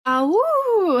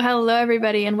Woo! Hello,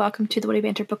 everybody, and welcome to the Witty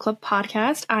Banter Book Club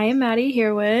podcast. I am Maddie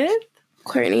here with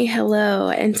Courtney. Hello,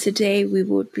 and today we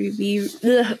will be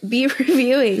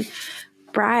reviewing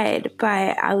Bride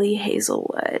by Ali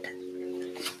Hazelwood.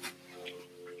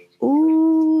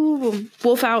 Ooh,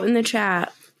 wolf out in the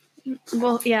chat.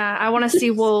 Well, yeah, I want to see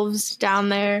wolves down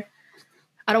there.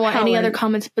 I don't want any other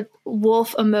comments but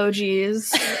wolf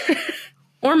emojis.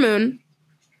 Or moon.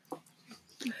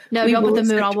 No, don't put the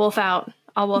moon. I'll wolf out.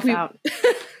 Out.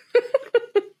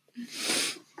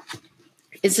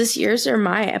 Is this yours or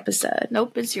my episode?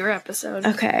 Nope, it's your episode.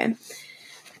 Okay.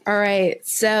 All right.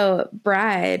 So,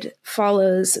 Bride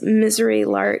follows Misery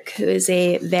Lark, who is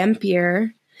a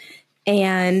vampire.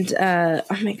 And, oh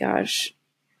my gosh,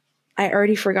 I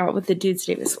already forgot what the dude's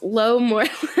name is. Lo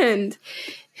Moreland,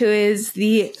 who is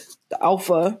the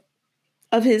alpha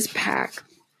of his pack,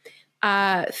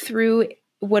 through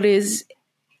what is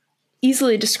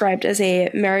easily described as a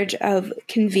marriage of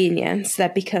convenience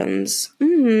that becomes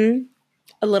a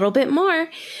little bit more.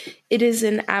 It is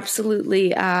an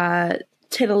absolutely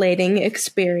titillating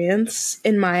experience,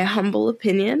 in my humble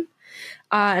opinion.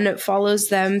 And it follows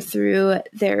them through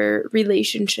their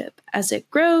relationship as it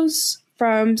grows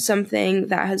from something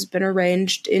that has been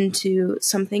arranged into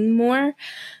something more,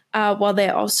 while they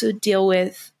also deal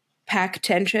with pack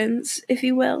tensions, if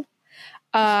you will.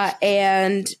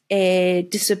 And a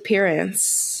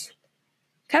disappearance,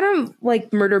 kind of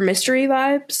like murder mystery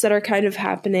vibes that are kind of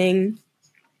happening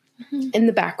in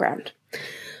the background.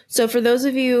 So for those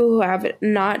of you who have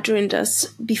not joined us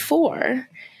before,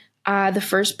 the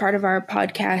first part of our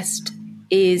podcast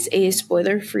is a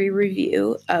spoiler-free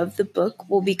review of the book.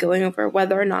 We'll be going over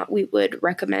whether or not we would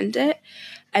recommend it,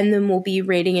 and then we'll be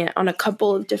rating it on a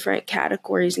couple of different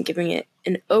categories and giving it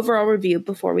an overall review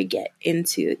before we get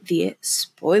into the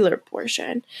spoiler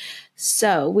portion.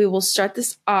 So we will start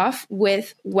this off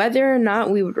with whether or not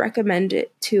we would recommend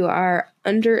it to our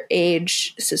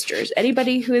underage sisters.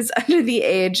 Anybody who is under the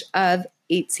age of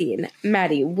 18.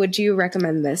 Maddie, would you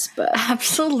recommend this book?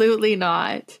 Absolutely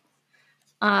not.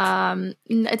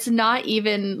 It's not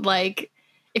even like,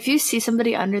 if you see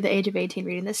somebody under the age of 18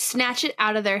 reading this, snatch it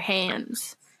out of their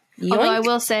hands. Yoink. Although I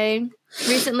will say,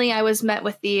 recently I was met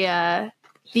with the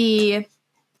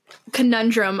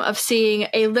conundrum of seeing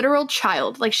a literal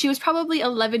child, like she was probably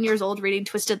 11 years old, reading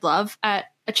Twisted Love at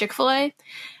a Chick-fil-A.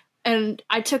 And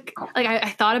I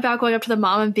thought about going up to the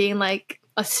mom and being like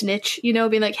a snitch,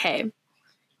 being like, hey,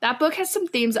 that book has some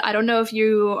themes I don't know if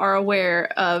you are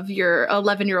aware of your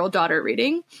 11-year-old daughter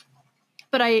reading,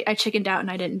 but I chickened out and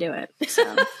I didn't do it.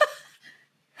 So.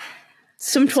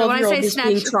 Some 12-year-old is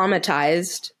being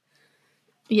traumatized.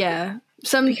 Yeah.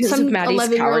 Because of Maddie's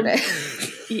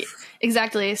cowardice. Yeah,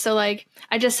 exactly. So, like,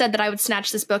 I just said that I would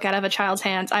snatch this book out of a child's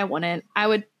hands. I wouldn't. I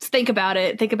would think about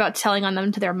telling on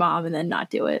them to their mom and then not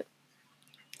do it.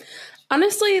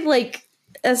 Honestly, like,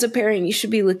 as a parent, you should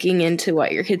be looking into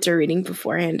what your kids are reading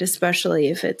beforehand, especially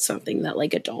if it's something that,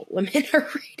 like, adult women are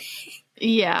reading.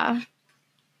 Yeah.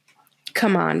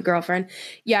 Come on, girlfriend.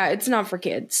 Yeah, it's not for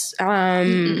kids.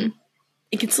 It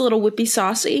gets a little whippy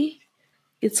saucy.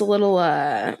 It's a little,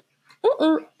 and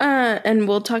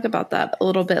we'll talk about that a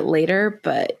little bit later,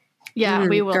 but... Yeah,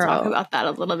 we will talk about that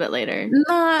a little bit later.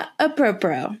 Not a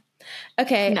pro.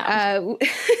 Okay, no.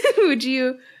 Would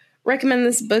you recommend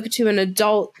this book to an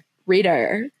adult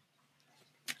reader?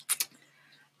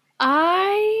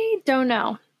 I don't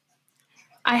know.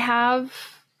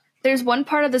 There's one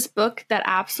part of this book that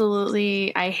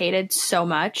absolutely I hated so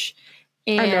much.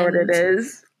 And I know what it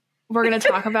is. We're going to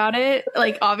talk about it,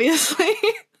 like, obviously.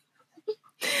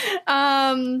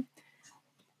 And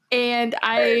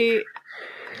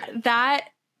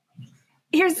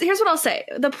here's what I'll say.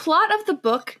 The plot of the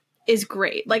book is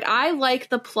great. Like, I like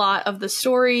the plot of the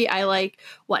story. I like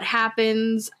what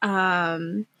happens.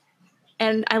 And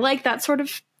I like that sort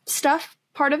of stuff,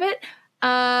 part of it.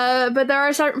 But there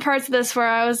are certain parts of this where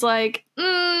I was like,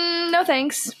 no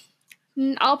thanks.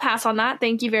 I'll pass on that.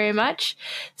 Thank you very much.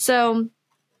 So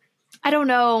I don't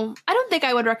know. I don't think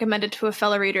I would recommend it to a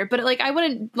fellow reader, but like, I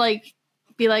wouldn't like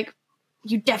be like,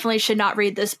 you definitely should not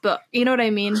read this book. You know what I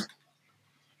mean?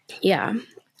 Yeah,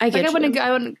 I get I wouldn't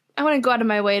go out of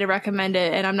my way to recommend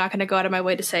it, and I'm not going to go out of my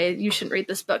way to say you shouldn't read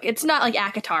this book. It's not like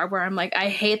ACOTAR where I'm like, I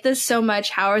hate this so much.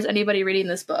 How is anybody reading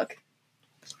this book?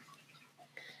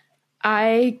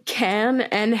 I can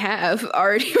and have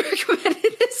already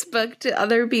recommended this book to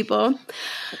other people.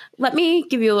 Let me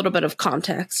give you a little bit of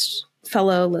context,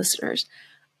 fellow listeners.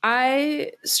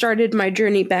 I started my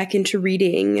journey back into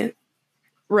reading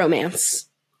romance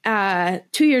 2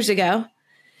 years ago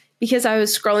because I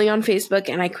was scrolling on Facebook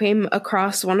and I came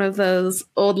across one of those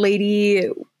old lady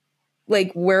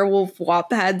like werewolf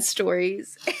Wattpad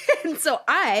stories. And so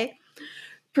I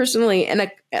personally,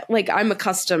 and like I'm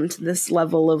accustomed to this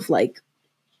level of like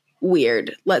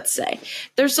weird, let's say.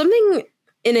 There's something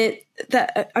in it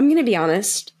that I'm going to be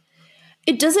honest,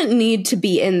 it doesn't need to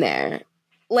be in there.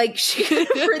 Like she could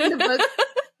have written the book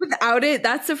without it.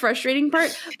 That's the frustrating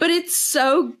part. But it's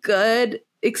so good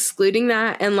excluding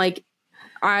that. And like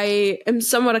I am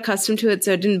somewhat accustomed to it,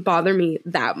 so it didn't bother me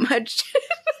that much.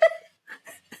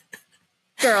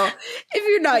 Girl, if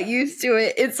you're not used to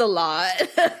it, it's a lot.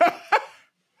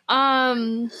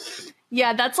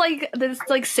 Yeah, that's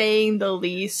like saying the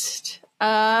least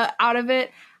out of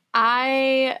it.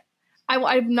 I'm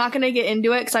not gonna get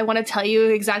into it because I want to tell you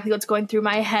exactly what's going through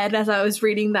my head as I was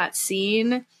reading that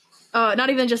scene.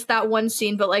 Not even just that one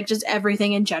scene, but like just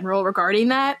everything in general regarding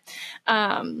that.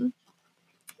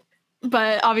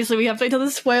 But obviously we have to wait till the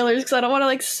spoilers because I don't want to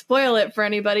like spoil it for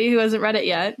anybody who hasn't read it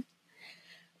yet.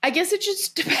 I guess it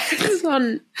just depends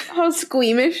on how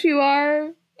squeamish you are.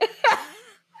 I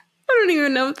don't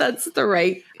even know if that's the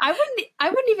right. I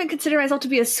wouldn't even consider myself to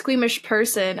be a squeamish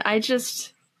person.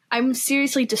 I'm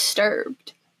seriously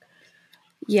disturbed.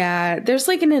 Yeah, there's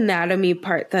like an anatomy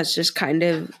part that's just kind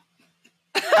of.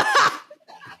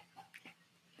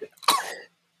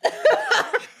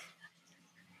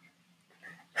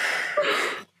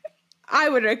 I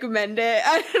would recommend it.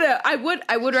 I don't know.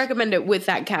 I would recommend it with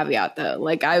that caveat though.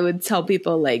 Like I would tell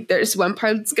people like there's one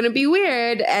part that's gonna be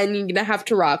weird and you're gonna have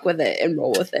to rock with it and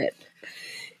roll with it.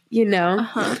 You know?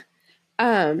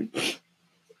 Uh-huh.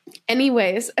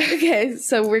 Anyways, okay,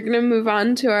 so we're gonna move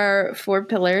on to our 4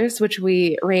 pillars, which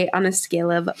we rate on a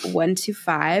scale of 1 to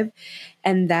 5,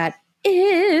 and that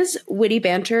is witty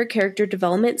banter, character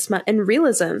development, smut, and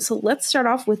realism. So let's start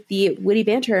off with the witty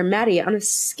banter. Maddie, on a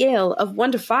scale of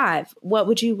 1 to 5, what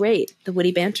would you rate the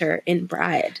witty banter in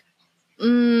Bride?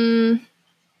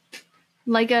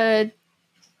 Like a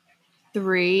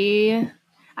 3.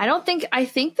 I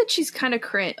think that she's kind of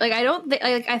cringe. Like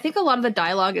I think a lot of the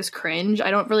dialogue is cringe. I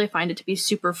don't really find it to be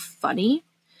super funny.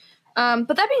 But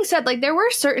that being said, like there were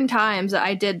certain times that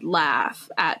I did laugh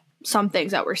at some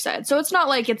things that were said. So it's not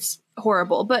like it's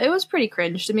horrible, but it was pretty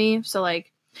cringe to me. So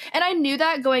like, and I knew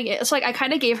that going in. So like I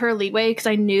kind of gave her leeway because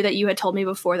I knew that you had told me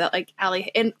before that like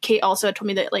Allie and Kate also had told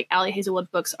me that like Allie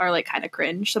Hazelwood books are like kind of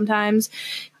cringe sometimes.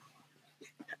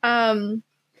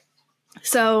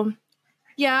 So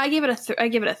yeah, I gave it a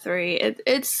 3.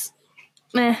 It's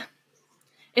meh.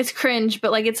 It's cringe, but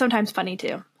like it's sometimes funny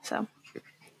too. So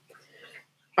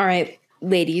all right,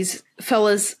 ladies,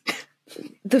 fellas,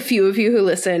 the few of you who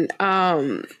listen,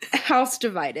 house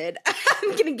divided.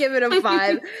 I'm gonna give it a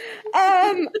 5.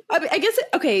 I guess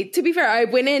okay, to be fair, I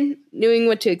went in knowing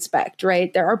what to expect,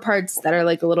 right? There are parts that are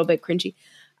like a little bit cringy.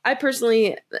 I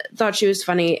personally thought she was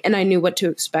funny and I knew what to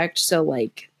expect, so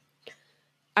like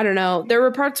I don't know. There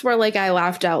were parts where like I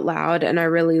laughed out loud and I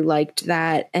really liked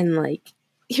that. And like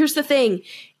here's the thing,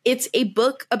 it's a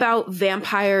book about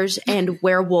vampires and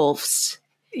werewolves.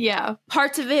 yeah.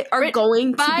 Parts of it are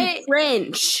going to be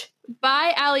cringe.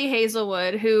 By Allie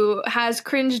Hazelwood, who has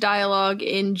cringe dialogue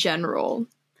in general.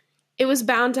 It was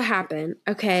bound to happen,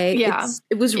 okay? Yeah.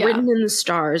 It was written in the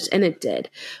stars, and it did.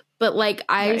 But like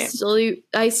I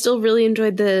still really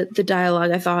enjoyed the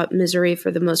dialogue. I thought Misery for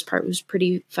the most part was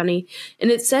pretty funny. And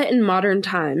it's set in modern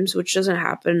times, which doesn't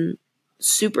happen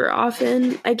super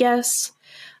often, I guess.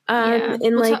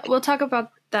 And we'll talk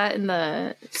about that in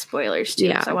the spoilers too.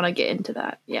 Yeah. So I want to get into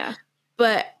that. Yeah.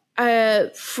 But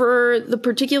for the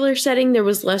particular setting, there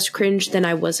was less cringe than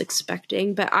I was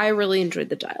expecting, but I really enjoyed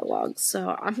the dialogue,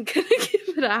 so I'm gonna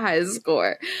give it a high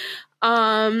score.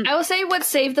 I will say what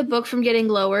saved the book from getting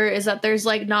lower is that there's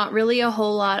like not really a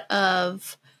whole lot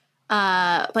of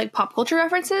like pop culture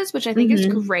references, which I think is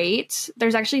great.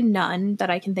 There's actually none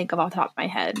that I can think of off the top of my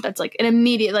head. That's like an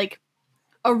immediate like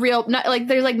a real not like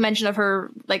there's like mention of her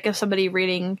like of somebody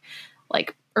reading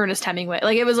like Ernest Hemingway.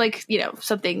 Like it was like, you know,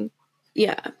 something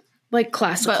like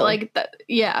classical. But like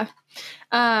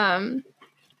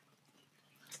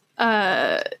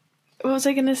what was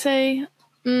I gonna say?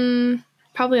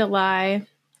 Probably a lie.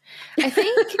 I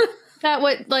think that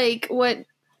what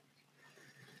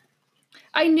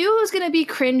I knew it was going to be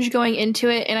cringe going into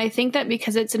it, and I think that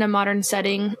because it's in a modern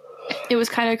setting, it was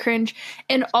kind of cringe.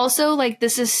 And also, like,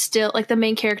 this is still, like, the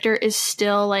main character is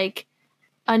still, like,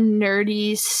 a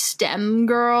nerdy STEM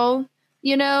girl,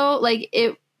 you know? Like,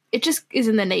 it just is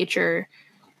in the nature,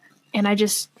 and I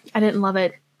didn't love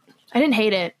it. I didn't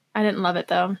hate it. I didn't love it,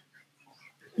 though.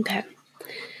 Okay.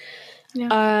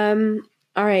 Yeah.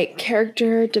 All right,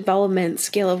 character development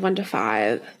scale of 1 to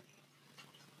 5.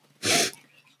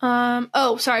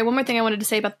 Oh, sorry. One more thing I wanted to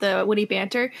say about the Witty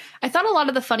Banter. I thought a lot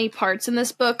of the funny parts in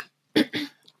this book,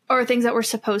 or things that were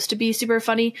supposed to be super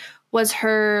funny, was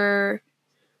her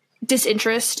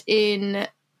disinterest in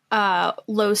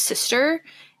Lo's sister.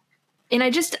 And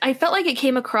I felt like it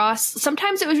came across,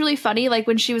 sometimes it was really funny, like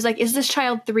when she was like, is this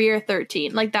child 3 or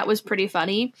 13? Like, that was pretty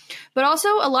funny. But also,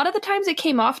 a lot of the times it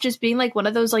came off just being like one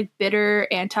of those like bitter,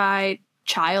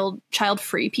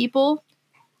 child-free people.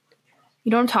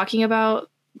 You know what I'm talking about?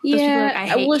 Those people are like, I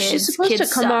hate kids. She's supposed to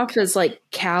come off as like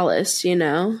callous, you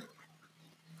know?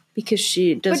 Because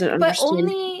she doesn't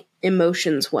understand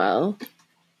emotions well.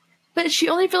 But she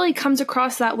only really comes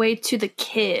across that way to the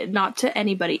kid, not to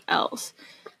anybody else.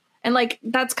 And like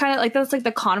that's kind of like that's like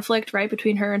the conflict, right,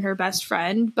 between her and her best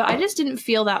friend. But I just didn't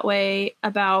feel that way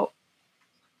about.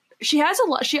 She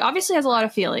obviously has a lot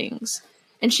of feelings,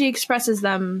 and she expresses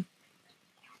them.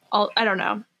 I don't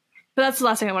know, but that's the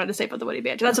last thing I wanted to say about the Witty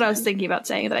Banter. That's what I was thinking about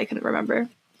saying that I couldn't remember.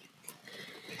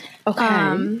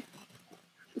 Okay.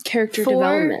 Character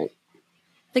development.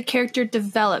 The character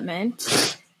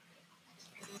development.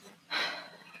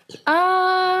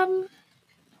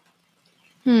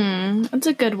 That's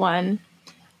a good one.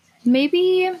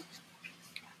 Maybe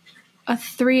a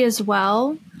 3 as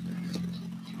well.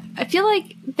 I feel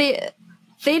like they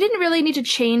didn't really need to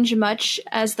change much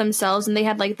as themselves, and they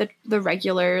had like the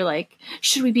regular like,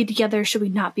 should we be together, should we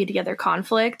not be together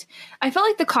conflict. I felt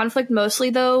like the conflict mostly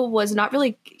though was not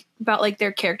really about like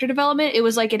their character development. It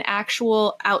was like an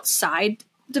actual outside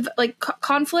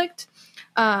conflict.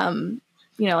 You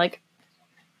know, like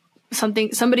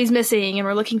somebody's missing and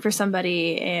we're looking for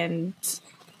somebody, and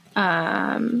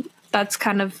that's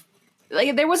kind of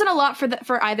like there wasn't a lot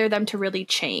for either of them to really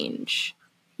change.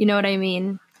 You know what I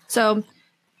mean? So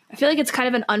I feel like it's kind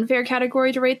of an unfair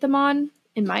category to rate them on,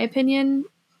 in my opinion,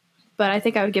 but I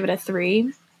think I would give it a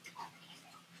 3.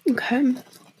 Okay.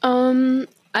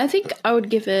 I think I would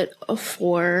give it a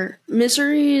 4.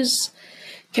 Misery's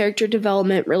character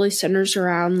development really centers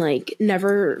around like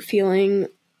never feeling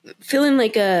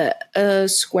like a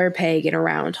square peg in a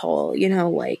round hole, you know,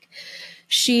 like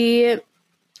she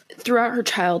throughout her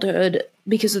childhood,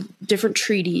 because of different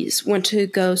treaties, went to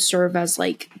go serve as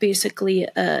like basically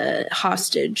a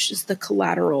hostage, just the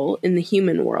collateral in the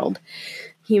human world.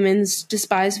 Humans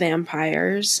despise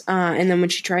vampires, and then when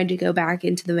she tried to go back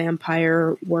into the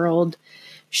vampire world,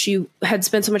 she had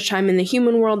spent so much time in the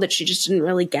human world that she just didn't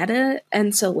really get it.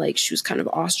 And so like she was kind of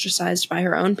ostracized by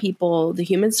her own people. The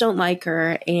humans don't like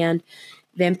her, and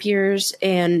vampires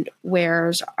and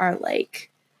wares are like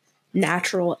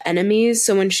natural enemies.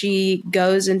 So when she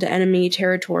goes into enemy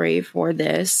territory for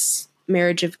this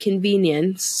marriage of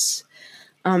convenience,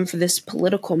 for this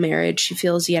political marriage, she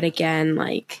feels yet again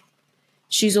like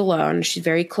she's alone. She's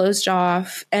very closed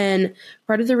off. And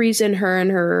part of the reason her and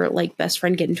her like best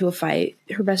friend get into a fight,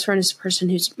 her best friend is the person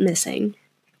who's missing,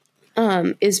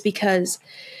 is because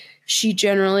she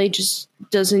generally just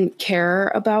doesn't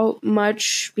care about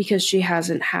much because she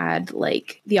hasn't had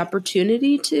like the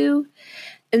opportunity to.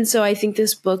 And so I think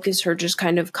this book is her just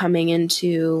kind of coming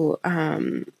into,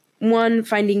 one,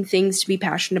 finding things to be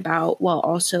passionate about, while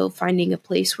also finding a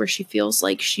place where she feels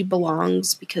like she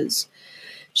belongs, because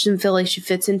she doesn't feel like she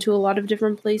fits into a lot of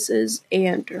different places.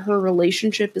 And her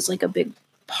relationship is like a big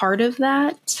part of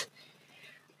that.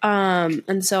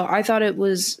 And so I thought it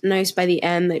was nice by the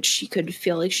end that she could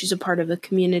feel like she's a part of a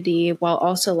community, while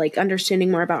also like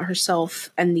understanding more about herself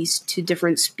and these 2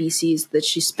 different species that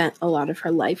she spent a lot of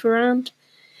her life around.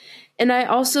 And I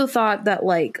also thought that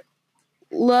like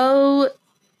Lo,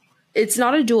 it's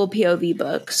not a dual POV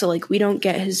book, so like we don't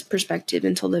get his perspective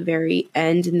until the very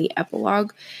end in the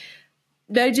epilogue.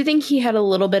 But I do think he had a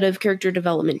little bit of character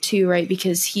development too, right?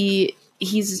 Because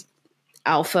he's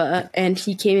alpha, and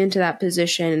he came into that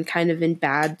position kind of in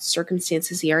bad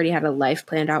circumstances. He already had a life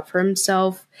planned out for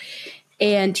himself,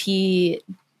 and he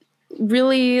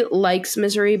really likes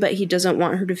Misery, but he doesn't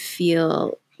want her to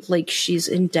feel like she's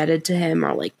indebted to him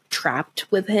or like trapped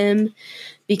with him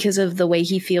because of the way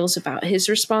he feels about his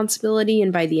responsibility.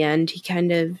 And by the end, he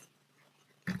kind of,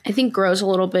 I think, grows a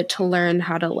little bit to learn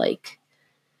how to like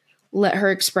let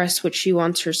her express what she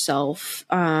wants herself,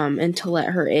 and to let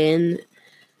her in.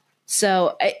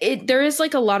 So there is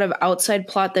like a lot of outside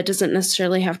plot that doesn't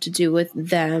necessarily have to do with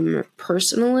them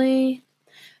personally.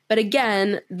 But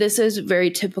again, this is very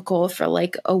typical for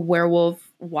like a werewolf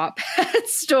Wattpad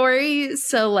story.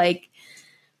 So like,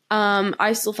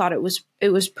 I still thought it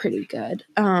was pretty good.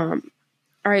 All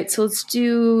right, so let's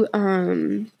do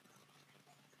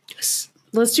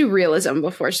realism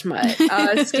before smut.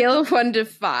 Scale of 1 to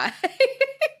 5.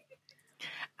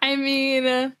 I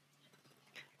mean,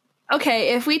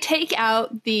 okay, if we take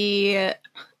out the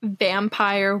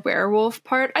vampire werewolf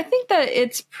part, I think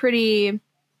it's pretty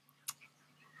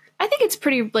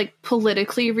like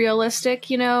politically realistic,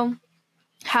 you know,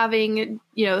 having,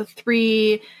 you know,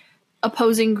 three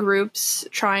opposing groups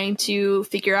trying to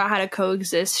figure out how to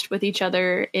coexist with each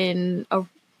other in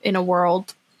a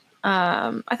world.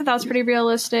 I thought that was pretty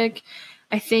realistic.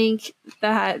 I think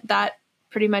that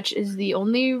pretty much is the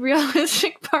only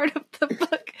realistic part of the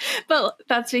book, but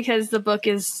that's because the book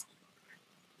is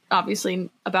obviously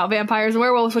about vampires and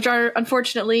werewolves, which are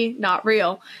unfortunately not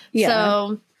real. Yeah.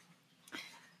 So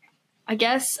I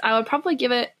guess I would probably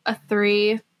give it a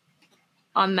 3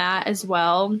 on that as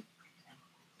well.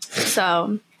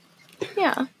 So,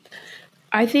 yeah.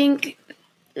 I think,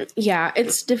 yeah,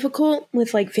 it's difficult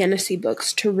with like fantasy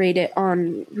books to rate it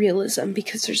on realism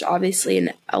because there's obviously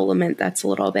an element that's a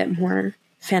little bit more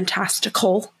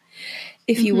fantastical,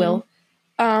 if you will.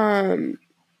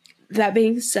 That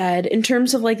being said, in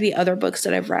terms of like the other books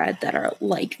that I've read that are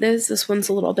like this one's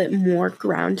a little bit more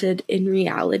grounded in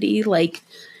reality. Like,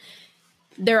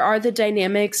 there are the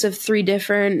dynamics of 3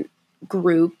 different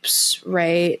groups,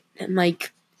 right? And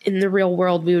like in the real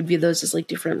world, we would view those as like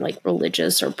different like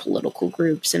religious or political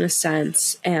groups in a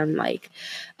sense, and like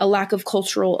a lack of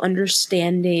cultural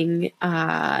understanding,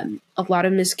 a lot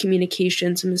of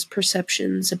miscommunications and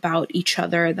misperceptions about each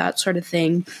other, that sort of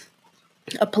thing.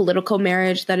 A political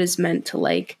marriage that is meant to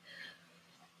like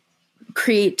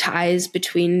create ties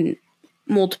between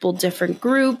multiple different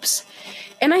groups.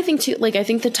 And I think too, like, I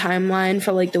think the timeline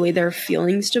for like the way their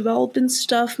feelings develop and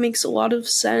stuff makes a lot of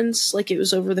sense. Like, it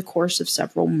was over the course of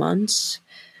several months.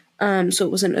 So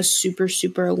it wasn't a super,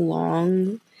 super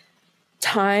long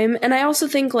time. And I also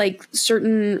think like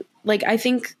certain, like, I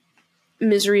think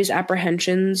Misery's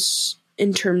apprehensions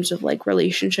in terms of like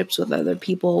relationships with other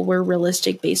people were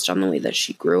realistic based on the way that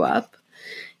she grew up.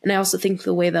 And I also think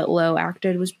the way that Lo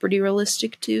acted was pretty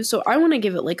realistic too. So I want to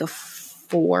give it like a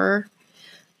 4.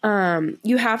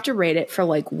 You have to rate it for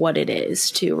like what it is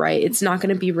too, right? It's not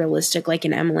going to be realistic like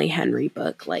an Emily Henry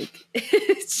book. Like,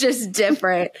 it's just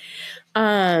different.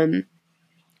 But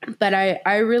I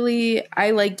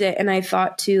liked it. And I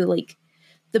thought too, like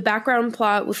the background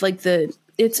plot with like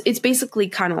it's basically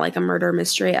kind of like a murder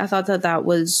mystery. I thought that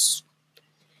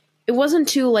it wasn't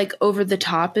too like over the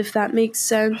top, if that makes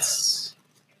sense.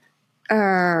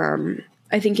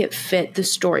 I think it fit the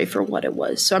story for what it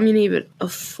was. So I'm going to give it a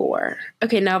 4.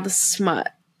 Okay, now the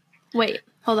smut. Wait,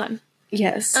 hold on.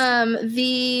 Yes.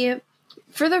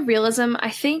 For the realism, I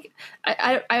think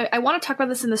I want to talk about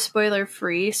this in the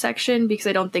spoiler-free section because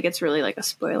I don't think it's really like a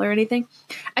spoiler or anything.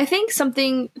 I think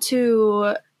something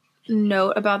to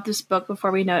note about this book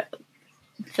before we note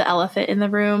the elephant in the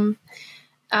room.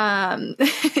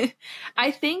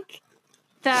 I think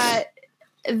that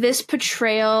this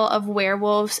portrayal of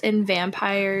werewolves and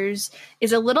vampires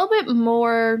is a little bit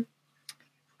more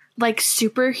like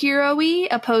superhero-y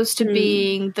opposed to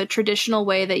being the traditional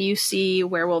way that you see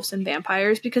werewolves and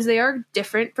vampires, because they are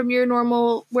different from your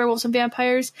normal werewolves and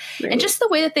vampires. Right. And just the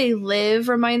way that they live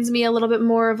reminds me a little bit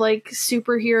more of like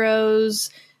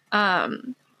superheroes.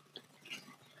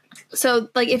 So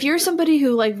like if you're somebody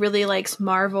who like really likes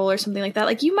Marvel or something like that,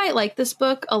 like you might like this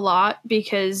book a lot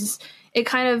because it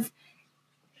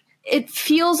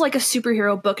feels like a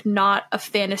superhero book, not a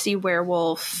fantasy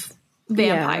werewolf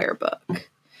vampire book.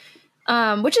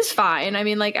 Which is fine. I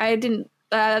mean, like, I didn't,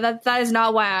 that is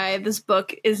not why this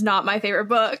book is not my favorite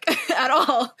book at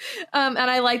all. And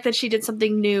I like that she did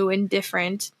something new and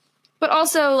different, but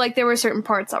also like there were certain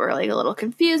parts that were like a little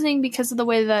confusing because of the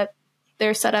way that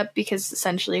they're set up, because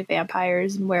essentially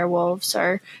vampires and werewolves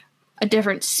are a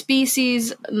different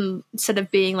species instead of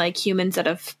being like humans that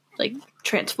have like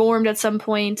transformed at some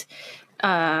point.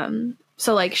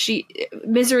 So like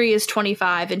Misery is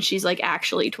 25 and she's like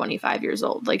actually 25 years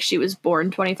old. Like she was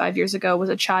born 25 years ago, was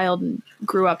a child, and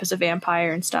grew up as a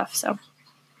vampire and stuff. So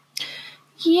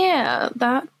yeah,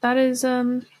 that is,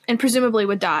 and presumably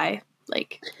would die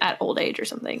like at old age or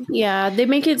something. Yeah, they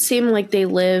make it seem like they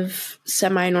live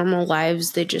semi-normal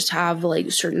lives. They just have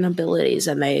like certain abilities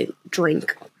and they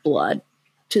drink blood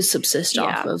to subsist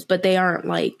off of, but they aren't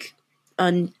like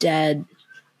undead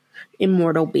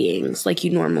immortal beings like you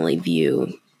normally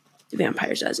view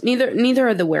vampires as. Neither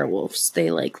are the werewolves.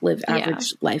 They like live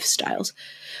average lifestyles,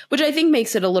 which I think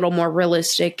makes it a little more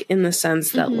realistic in the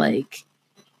sense that like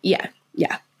yeah.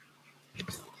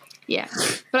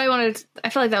 But I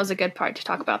feel like that was a good part to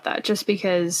talk about that, just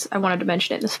because I wanted to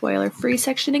mention it in the spoiler free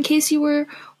section in case you were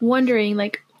wondering,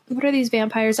 like, what are these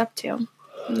vampires up to?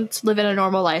 It's living a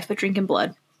normal life but drinking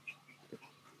blood.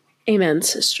 Amen,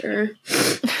 sister.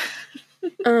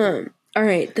 All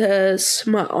right, the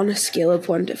smut on a scale of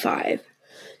 1 to 5.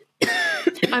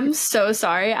 I'm so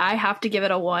sorry. I have to give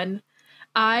it a 1.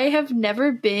 I have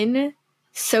never been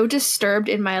so disturbed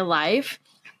in my life.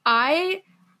 I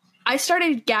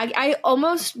started gagging. I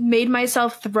almost made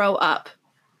myself throw up.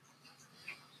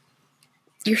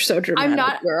 You're so dramatic, I'm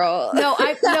not, girl. No,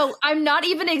 I'm not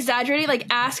even exaggerating. Like,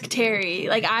 ask Terry.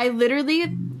 Like, I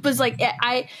literally was like,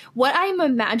 what I'm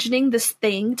imagining this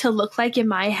thing to look like in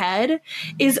my head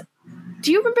is.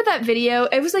 Do you remember that video?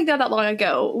 It was like not that long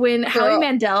ago when Howie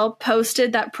Mandel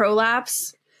posted that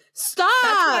prolapse.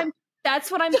 Stop.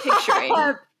 That's what I'm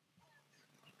picturing.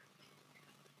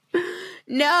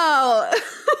 No.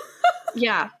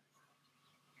 Yeah.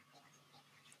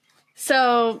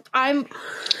 So I'm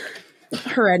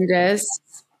horrendous.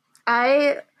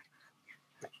 That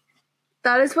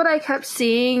is what I kept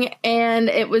seeing, and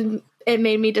it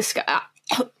made me disgust.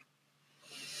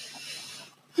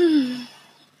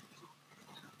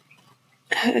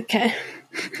 Okay.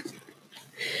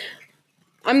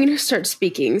 I'm going to start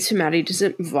speaking so Maddie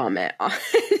doesn't vomit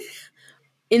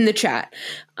in the chat.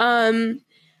 Drop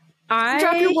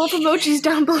your wolf emojis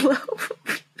down below. I'm going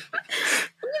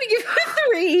to give it a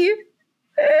 3.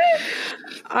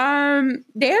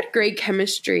 They had great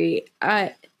chemistry.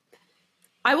 I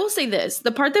will say this.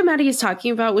 The part that Maddie is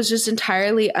talking about was just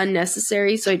entirely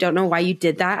unnecessary, so I don't know why you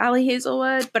did that, Allie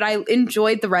Hazelwood, but I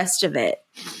enjoyed the rest of it.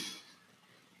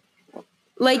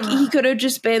 Like, he could have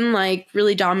just been, like,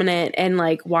 really dominant and,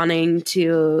 like, wanting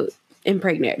to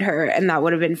impregnate her, and that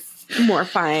would have been more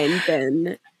fine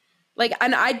than, like,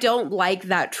 and I don't like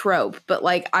that trope, but,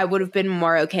 like, I would have been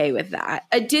more okay with that.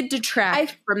 It did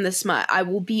detract from the smut, I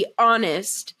will be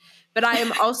honest, but I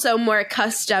am also more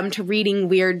accustomed to reading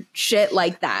weird shit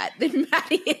like that than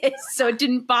Maddie is, so it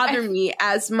didn't bother me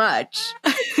as much.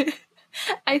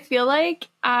 I feel like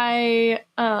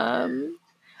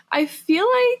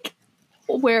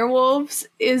werewolves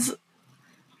is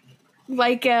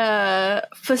like a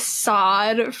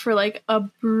facade for like a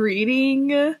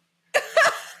breeding. You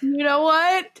know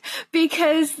what?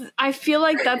 Because I feel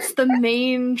like that's the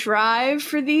main drive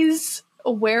for these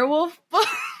werewolf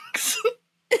books.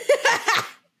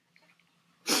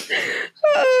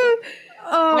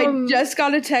 I just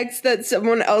got a text that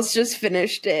someone else just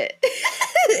finished it.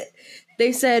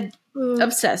 They said,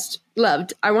 obsessed,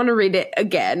 loved, I want to read it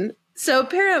again. So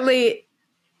apparently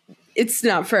it's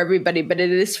not for everybody, but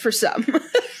it is for some.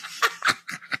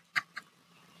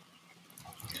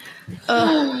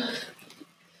 I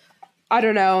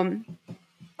don't know.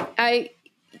 I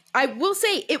will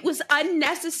say it was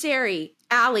unnecessary.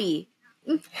 Allie,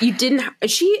 you didn't.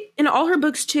 She in all her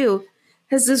books too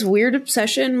has this weird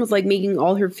obsession with like making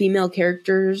all her female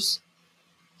characters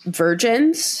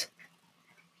virgins.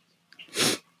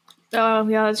 Oh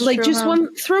yeah, that's like true, just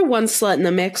throw one slut in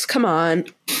the mix. Come on.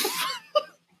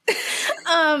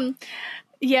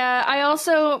 Yeah.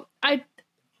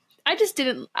 I just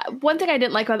didn't. One thing I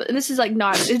didn't like about it, and this is like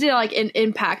not. It didn't like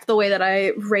impact the way that I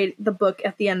rate the book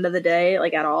at the end of the day,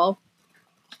 like at all.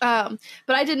 But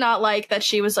I did not like that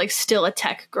she was like still a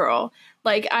tech girl.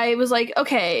 Like I was like,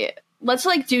 okay, let's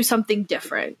like do something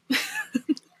different.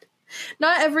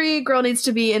 Not every girl needs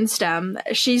to be in STEM.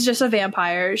 She's just a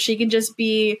vampire. She can just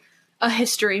be a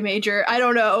history major. I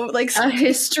don't know, like a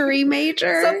history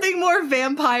major, something more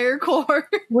vampire core.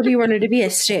 What do you want her to be?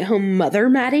 A stay-at-home mother,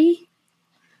 Maddie?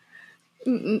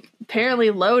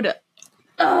 Apparently, Lo does.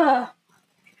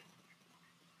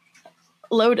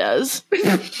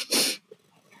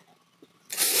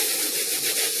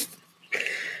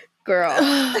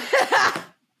 Girl.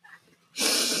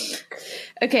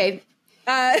 Okay.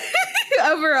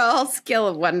 Overall scale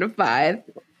of 1 to 5.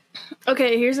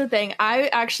 Okay, here's the thing. I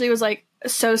actually was like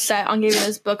so set on giving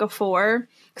this book a 4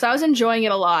 because I was enjoying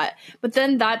it a lot. But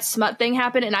then that smut thing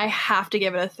happened, and I have to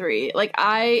give it a 3. Like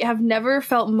I have never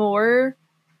felt more.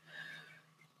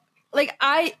 Like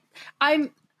I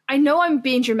know I'm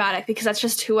being dramatic because that's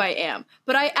just who I am.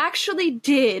 But I actually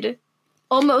did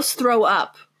almost throw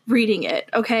up reading it.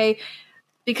 Okay,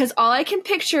 because all I can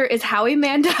picture is Howie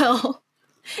Mandel.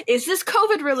 Is this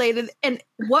COVID related, and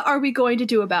what are we going to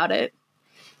do about it?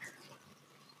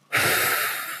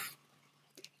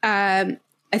 I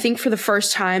think for the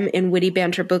first time in Witty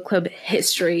Banter Book Club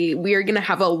history, we are going to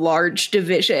have a large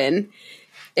division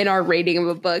in our rating of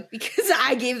a book because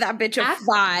I gave that bitch a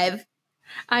 5.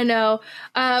 I know.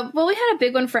 Well, we had a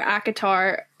big one for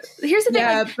ACOTAR. Here's the thing.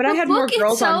 Yeah, like, but I had more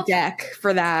girls on deck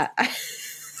for that.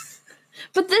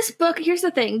 But this book, here's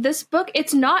the thing. This book,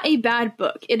 it's not a bad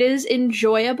book. It is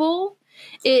enjoyable.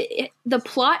 The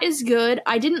plot is good.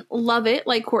 I didn't love it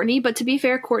like Courtney, but to be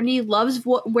fair, Courtney loves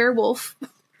werewolf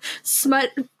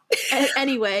smut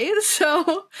Anyway,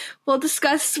 so we'll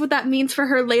discuss what that means for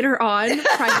her later on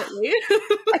privately.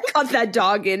 I got that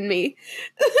dog in me.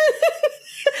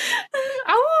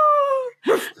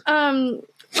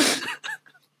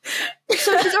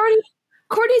 So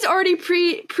Courtney's already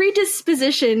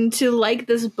predispositioned to like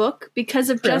this book because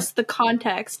of just the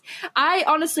context. I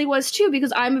honestly was too,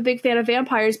 because I'm a big fan of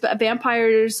vampires, but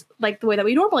vampires like the way that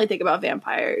we normally think about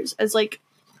vampires as like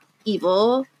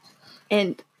evil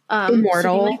and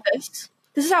immortal. Like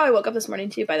this is how I woke up this morning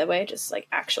too, by the way, just like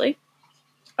actually.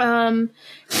 Yeah,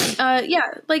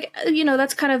 like, you know,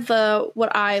 that's kind of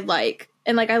what I like.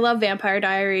 And like I love Vampire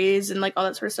Diaries and like all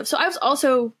that sort of stuff. So I was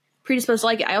also predisposed to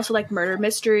like it. I also like murder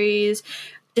mysteries,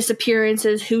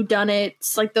 disappearances,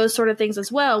 whodunits, like those sort of things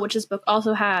as well, which this book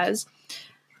also has.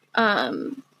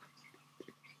 So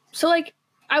like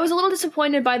I was a little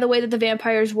disappointed by the way that the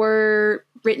vampires were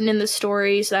written in the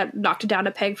story, so that knocked it down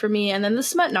a peg for me, and then the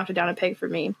smut knocked it down a peg for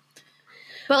me.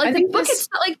 But like the book, it's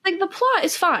not like the plot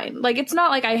is fine. Like it's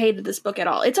not like I hated this book at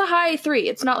all. It's a high 3.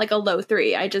 It's not like a low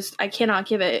 3. I cannot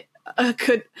give it a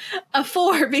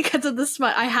 4 because of the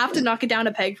smut. I have to knock it down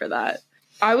a peg for that.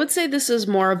 I would say this is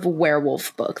more of a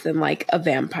werewolf book than like a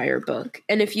vampire book.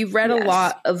 And if you've read a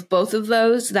lot of both of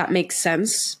those, that makes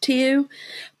sense to you.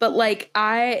 But like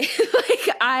okay,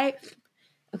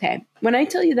 when I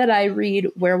tell you that I read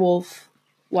werewolf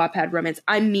Wattpad romance,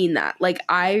 I mean that. Like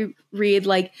I read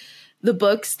like the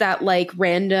books that like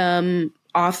random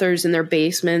authors in their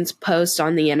basements post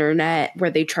on the internet where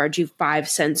they charge you 5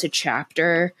 cents a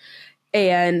chapter.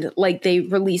 And like they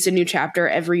release a new chapter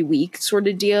every week sort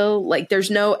of deal. Like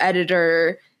there's no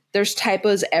editor, there's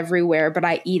typos everywhere, but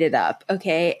I eat it up,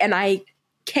 okay? And I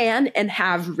can and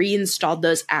have reinstalled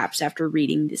those apps after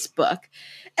reading this book.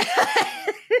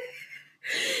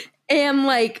 And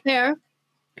like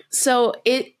so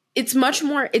it's much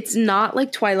more, it's not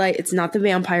like Twilight, it's not the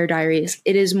Vampire Diaries.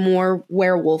 It is more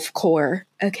werewolf core,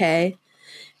 okay?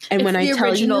 And it's when I tell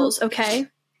originals, you, okay?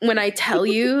 When I tell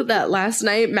you that last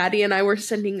night, Maddie and I were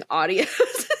sending audios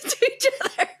to each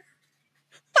other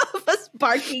of us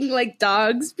barking like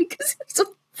dogs because it's a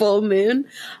full moon,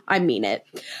 I mean it.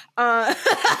 I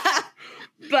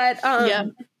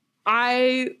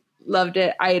loved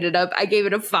it. I ate it up. I gave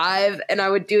it a 5, and I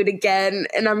would do it again.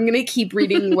 And I'm going to keep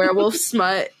reading werewolf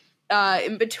smut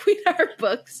in between our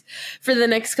books for the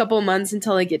next couple months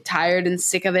until I get tired and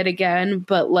sick of it again.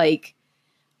 But like,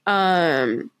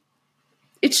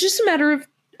 it's just a matter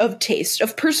of taste,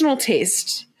 of personal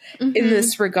taste in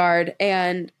this regard.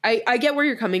 And I get where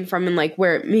you're coming from and like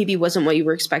where it maybe wasn't what you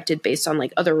were expected based on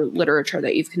like other literature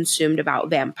that you've consumed about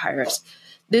vampires.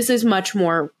 This is much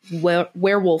more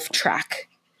werewolf track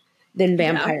than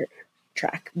vampire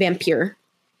track. Vampire.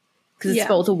 Because it's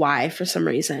spelled a Y for some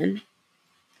reason.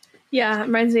 Yeah, it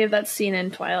reminds me of that scene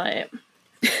in Twilight,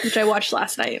 which I watched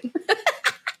last night.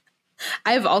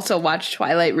 I have also watched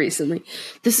Twilight recently.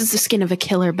 This is the skin of a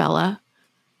killer, Bella.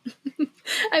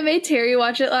 I made Terry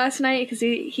watch it last night because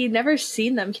he'd never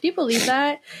seen them. Can you believe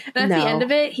that? And at the end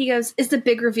of it, he goes, "Is the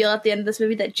big reveal at the end of this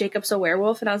movie that Jacob's a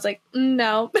werewolf?" And I was like,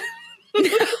 no.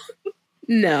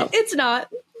 No. It's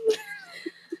not.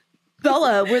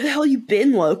 Bella, where the hell you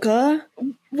been, Loca?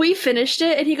 We finished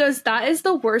it, and he goes, "That is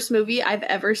the worst movie I've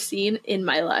ever seen in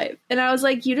my life." And I was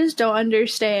like, you just don't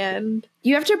understand.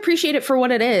 You have to appreciate it for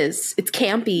what it is. It's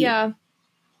campy. Yeah,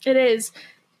 it is.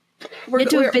 We're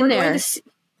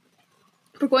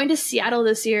going to Seattle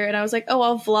this year, and I was like, oh,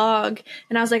 I'll vlog.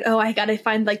 And I was like, oh, I gotta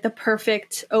find like the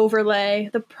perfect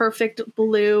overlay, the perfect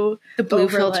blue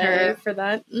filter for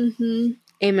that.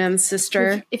 Amen,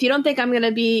 sister. If you don't think I'm going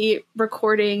to be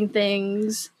recording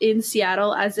things in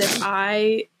Seattle as if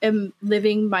I am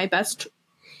living my best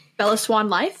Bella Swan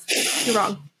life, you're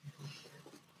wrong.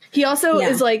 He also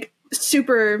is like he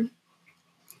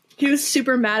was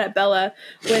super mad at Bella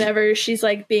whenever she's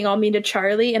like being all mean to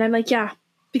Charlie. And I'm like, yeah,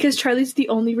 because Charlie's the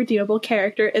only redeemable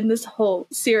character in this whole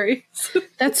series.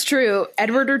 That's true.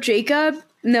 Edward or Jacob?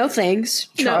 No thanks.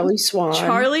 Charlie Swan.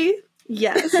 Charlie?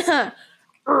 Yes.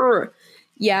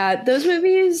 Yeah, those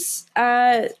movies,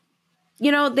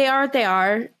 you know, they are what they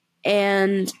are.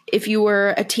 And if you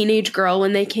were a teenage girl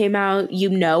when they came out, you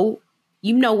know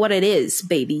what it is,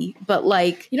 baby. But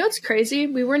like, you know what's crazy?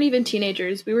 We weren't even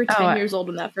teenagers. We were 10 years old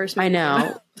when that first movie came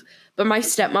out. But my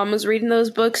stepmom was reading those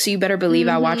books, so you better believe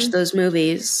I watched those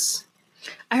movies.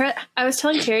 I was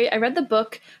telling Carrie, I read the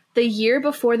book the year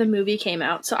before the movie came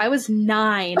out. So I was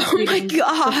 9. Oh my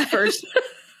God. First.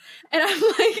 And I'm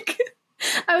like,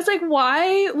 I was like,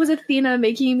 why was Athena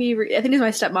making me I think it's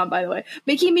my stepmom, by the way,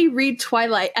 making me read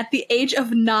Twilight at the age of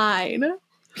 9?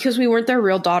 Because we weren't their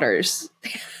real daughters.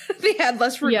 They had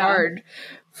less regard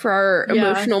for our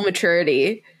emotional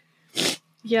maturity.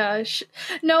 Yeah. She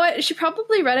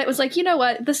probably read it, was like, you know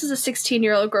what? This is a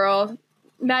 16-year-old girl.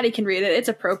 Maddie can read it. It's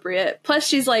appropriate. Plus,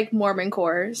 she's like Mormon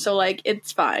core, so like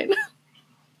it's fine.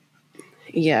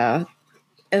 Yeah.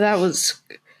 And that was...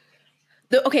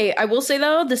 Okay, I will say,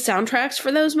 though, the soundtracks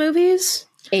for those movies,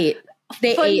 8.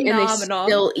 They Phenomenal. ate and they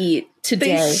still eat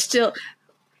today. They still...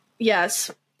 Yes.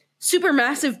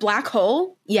 Supermassive black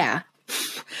hole? Yeah.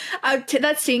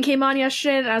 That scene came on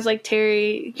yesterday, and I was like,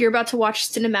 Terry, you're about to watch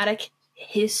cinematic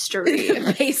history.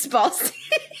 Baseball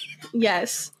scene.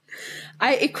 Yes.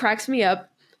 It cracks me up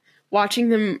watching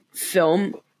them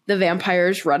film the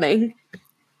vampires running.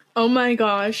 Oh my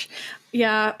gosh.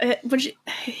 Yeah.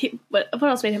 What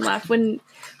else made him laugh? When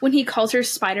he calls her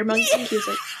Spider Monkey, he was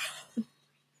like...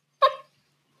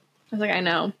 I was like, I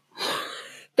know.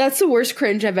 That's the worst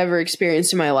cringe I've ever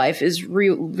experienced in my life, is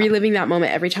reliving that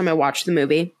moment every time I watch the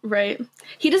movie. Right.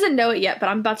 He doesn't know it yet, but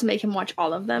I'm about to make him watch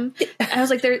all of them. I was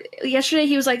like, yesterday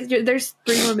he was like, there's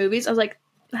 3 more movies. I was like,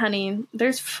 honey,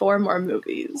 there's 4 more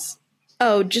movies.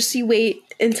 Oh, just you wait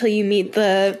until you meet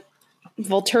the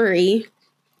Volturi.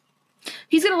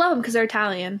 He's going to love them because they're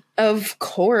Italian. Of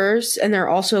course. And they're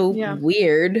also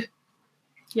weird.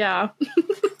 Yeah.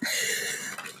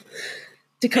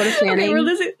 Dakota Fanning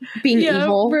being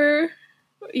evil. We're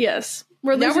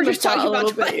losing just talking about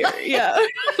Twitter. Yeah.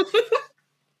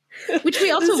 Which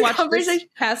we also watched this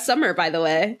past summer, by the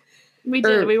way. We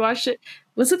did. We watched it.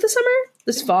 Was it the summer?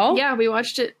 This fall? Yeah, we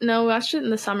watched it. No, we watched it in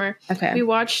the summer. Okay. We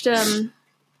watched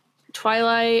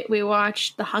Twilight. We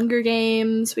watched The Hunger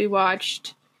Games. We were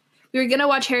going to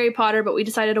watch Harry Potter, but we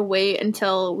decided to wait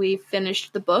until we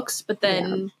finished the books. But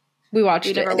then we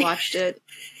never watched it.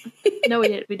 No, we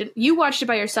didn't. We didn't. You watched it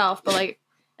by yourself, but like,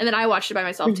 and then I watched it by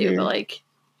myself too. But like,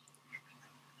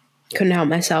 couldn't help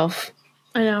myself.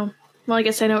 I know. Well, I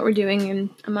guess I know what we're doing in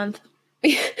a month.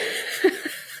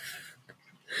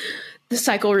 The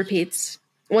cycle repeats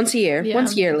once a year,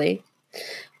 once yearly.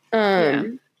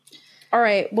 All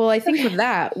right. Well, I think with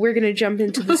that, we're going to jump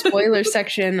into the spoiler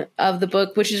section of the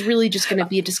book, which is really just going to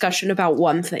be a discussion about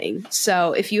one thing.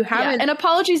 So if you haven't... and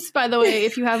apologies, by the way,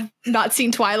 if you have not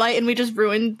seen Twilight and we just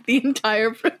ruined the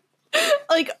entire...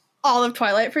 like, all of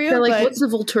Twilight for you. They're like, what's the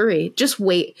Volturi? Just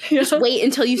wait. Just wait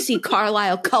until you see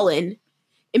Carlisle Cullen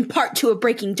in Part 2 of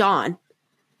Breaking Dawn.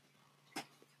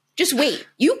 Just wait.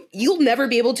 You'll never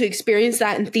be able to experience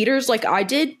that in theaters like I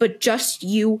did, but just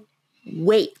you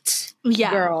wait.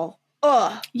 Yeah. Girl.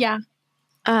 Ugh. Yeah.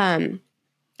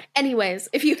 Anyways,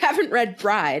 if you haven't read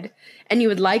Bride and you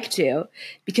would like to,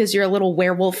 because you're a little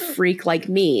werewolf freak like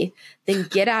me, then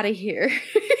get out of here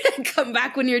and come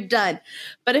back when you're done.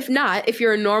 But if not, if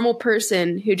you're a normal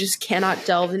person who just cannot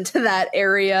delve into that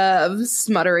area of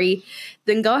smuttery,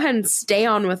 then go ahead and stay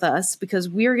on with us, because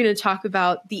we are going to talk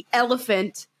about the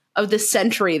elephant of the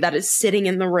century that is sitting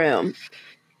in the room.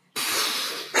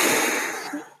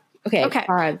 Okay.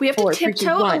 5, we have 4, to tiptoe.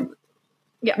 3, 2, 1.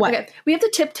 Yeah. What? Okay. We have to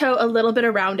tiptoe a little bit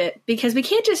around it, because we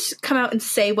can't just come out and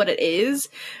say what it is.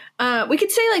 We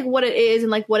could say like what it is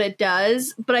and like what it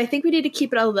does, but I think we need to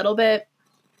keep it a little bit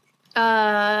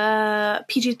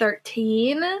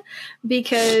PG-13,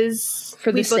 because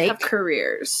for the we both sake have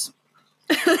careers.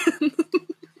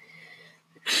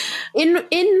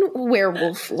 In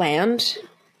werewolf land,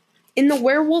 in the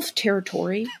werewolf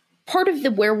territory, part of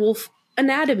the werewolf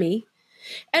anatomy.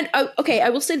 And, okay, I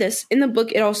will say this. In the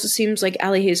book, it also seems like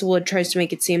Allie Hazelwood tries to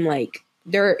make it seem like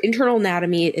their internal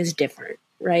anatomy is different,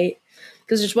 right?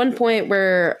 Because there's one point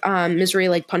where Misery,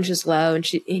 like, punches Lo, and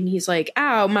he's like,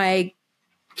 ow, my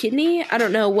kidney? I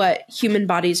don't know what human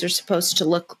bodies are supposed to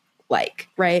look like,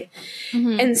 right?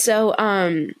 Mm-hmm. And so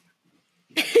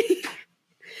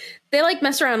they, like,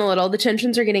 mess around a little. The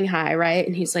tensions are getting high, right?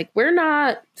 And he's like, we're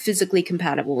not physically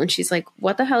compatible. And she's like,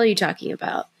 what the hell are you talking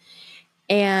about?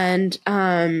 And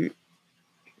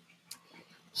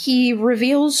he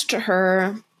reveals to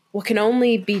her what can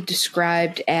only be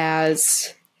described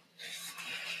as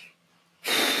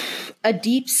a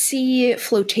deep sea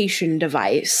flotation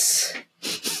device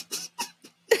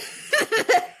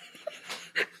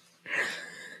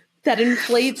that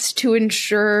inflates to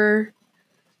ensure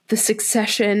the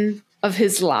succession of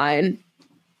his line.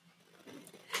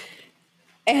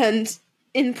 And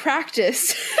in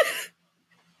practice...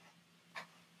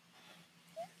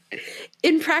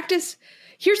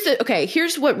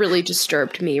 here's what really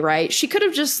disturbed me, right? She could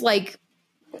have just, like,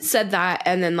 said that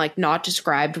and then, like, not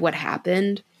described what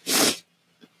happened.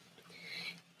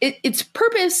 Its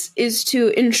purpose is to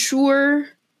ensure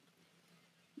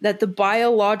that the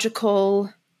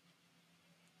biological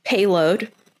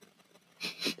payload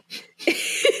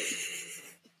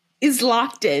is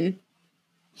locked in.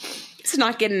 It's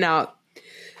not getting out.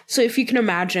 So if you can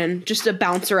imagine, just a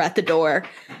bouncer at the door.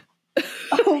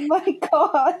 Oh my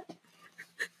god.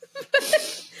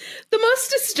 The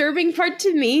most disturbing part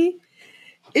to me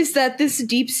is that this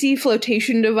deep sea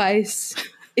flotation device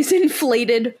is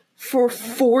inflated for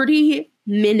 40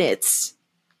 minutes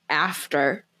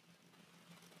after.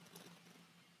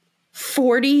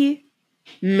 40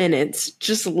 minutes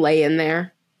just laying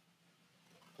there.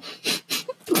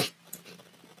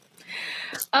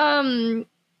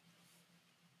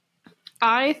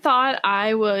 I thought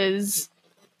I was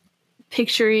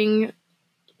picturing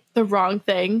the wrong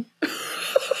thing.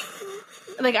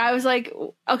 Like, I was like,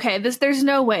 okay, there's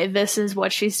no way this is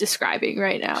what she's describing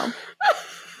right now.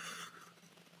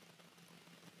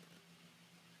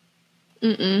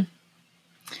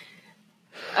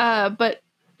 But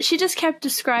she just kept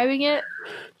describing it.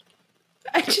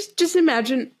 I just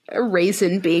imagine a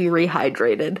raisin being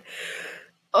rehydrated.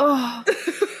 Oh.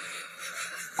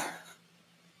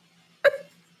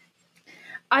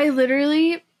 I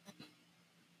literally...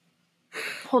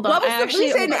 Hold on. What was the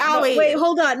reason, Allie? Wait,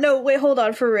 hold on. No, wait, hold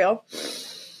on, for real.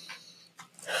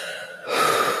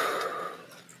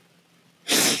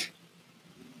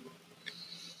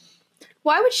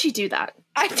 Why would she do that?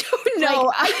 I don't know.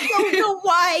 Like, I don't know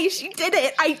why she did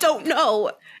it. I don't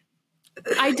know.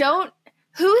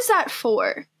 Who is that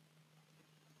for?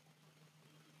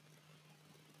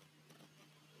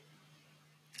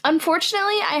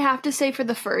 Unfortunately, I have to say for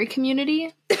the furry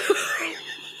community.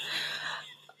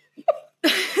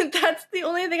 That's the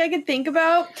only thing I can think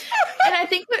about. And I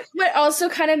think what also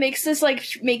kind of makes this, like,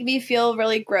 make me feel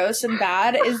really gross and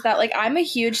bad is that, like, I'm a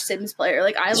huge Sims player.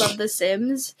 Like, I love The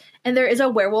Sims, and there is a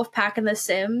werewolf pack in The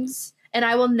Sims, and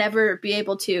I will never be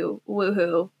able to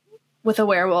woohoo with a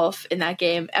werewolf in that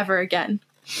game ever again.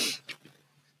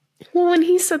 Well, when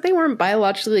he said they weren't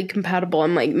biologically compatible,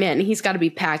 I'm like, man, he's got to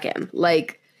be packing.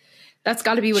 Like, that's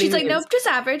got to be what She's he like, means. nope, just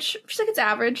average. She's like, it's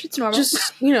average. It's normal.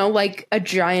 Just, like a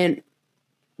giant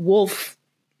wolf.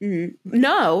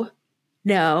 No.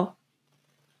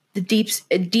 The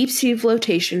deep sea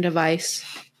flotation device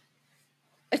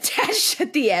attached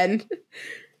at the end.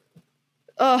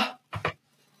 Ugh.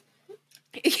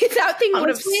 That thing would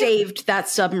have saved that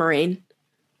submarine.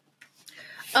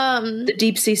 The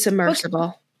deep sea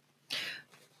submersible.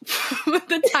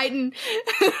 The Titan.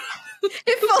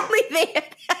 If only they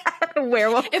had a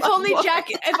werewolf. If only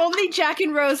Jack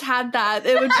and Rose had that,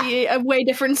 it would be a way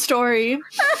different story.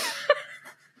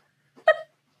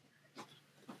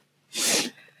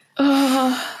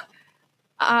 I'm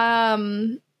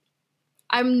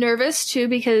nervous too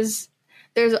because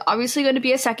there's obviously going to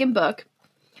be a second book.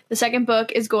 The second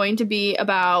book is going to be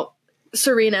about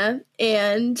Serena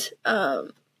and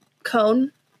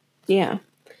Cone. Yeah.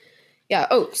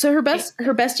 Oh, so her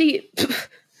bestie,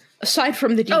 aside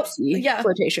from the deep sea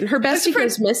flotation, her bestie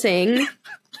goes missing.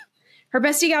 Her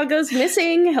bestie gal goes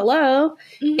missing. Hello.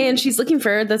 Mm-hmm. And she's looking for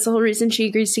her. That's the whole reason she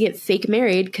agrees to get fake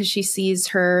married, because she sees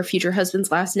her future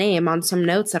husband's last name on some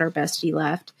notes that her bestie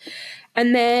left.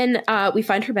 And then we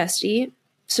find her bestie.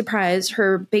 Surprise,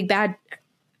 her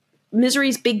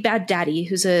Misery's big bad daddy,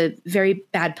 who's a very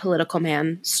bad political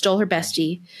man, stole her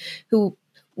bestie, who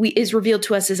is revealed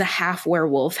to us as a half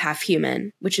werewolf, half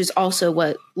human, which is also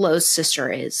what Lo's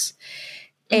sister is.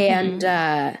 Mm-hmm.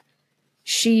 And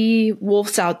she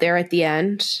wolfs out there at the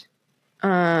end.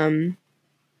 And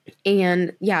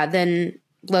then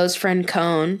Lo's friend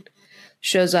Cone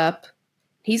shows up.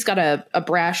 He's got a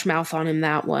brash mouth on him,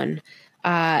 that one.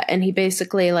 And he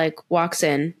basically, like, walks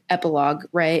in, epilogue,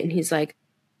 right? And he's like,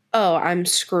 oh, I'm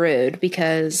screwed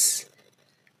because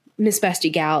Miss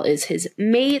Bestie Gal is his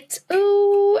mate.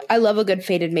 Ooh, I love a good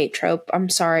fated mate trope. I'm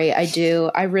sorry, I do.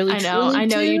 I really do. I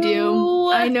know you do.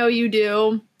 I know you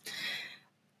do.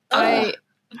 I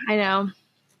know.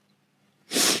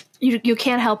 You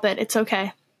can't help it. It's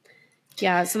okay.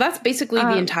 Yeah, so that's basically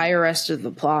the entire rest of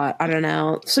the plot. I don't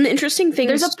know. Some interesting things.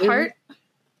 There's a part.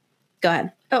 Go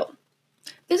ahead. Oh.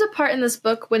 There's a part in this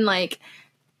book when, like,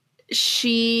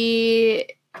 she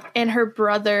and her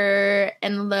brother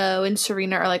and Lo and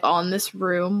Serena are, like, all in this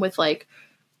room with, like,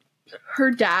 her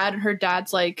dad and her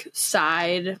dad's, like,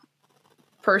 side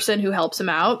person who helps him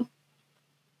out.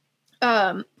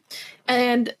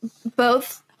 And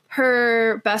both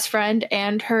her best friend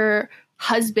and her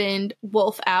husband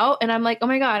wolf out, and I'm like, oh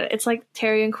my god, it's like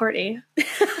Terry and Courtney.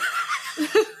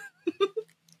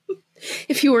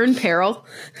 If you were in peril.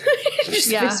 Just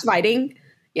fist fighting.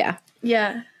 Yeah.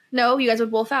 Yeah. No, you guys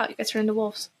would wolf out. You guys turn into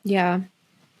wolves. Yeah.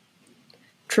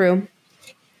 True.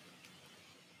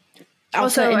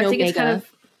 Also, I think it's kind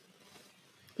of...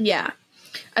 Yeah.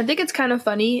 I think it's kind of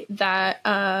funny that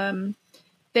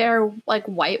they're, like,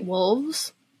 white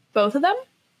wolves. Both of them.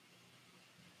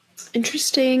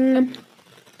 Interesting.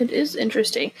 It is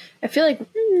interesting. I feel like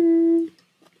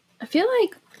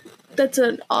that's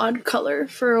an odd color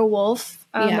for a wolf.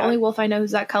 The only wolf I know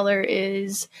who's that color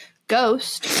is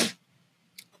Ghost.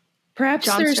 Perhaps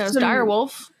Jon there's Snow's some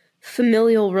direwolf.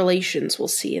 familial relations we'll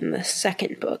see in the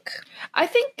second book. I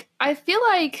feel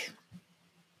like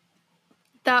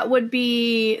that would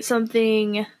be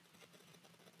something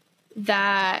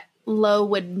that Lo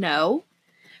would know.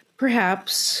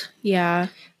 Perhaps. Yeah.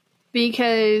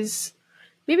 Because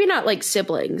maybe not like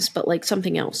siblings, but like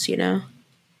something else, you know?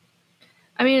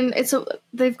 I mean,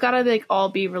 they've got to like all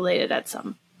be related at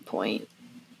some point.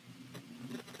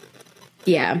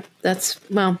 Yeah,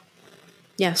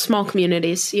 small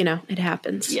communities, you know, it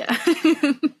happens. Yeah.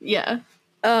 Yeah.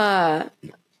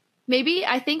 Maybe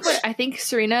I think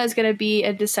Serena is going to be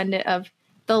a descendant of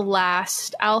the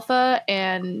last alpha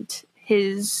and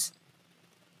his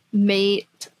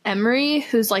mate Emery,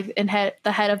 who's like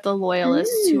the head of the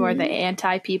loyalists who are the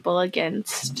anti-people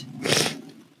against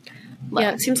Lo.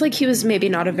 Yeah, it seems like he was maybe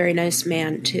not a very nice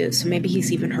man too, so maybe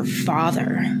he's even her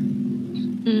father.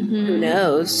 Who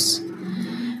knows?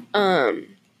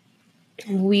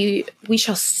 We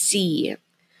shall see.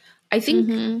 I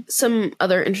think some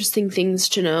other interesting things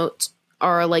to note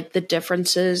are like the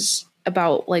differences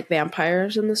about like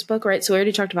vampires in this book, right? So we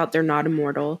already talked about they're not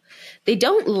immortal. They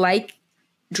don't like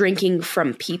drinking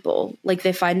from people. Like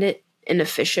they find it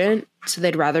inefficient, so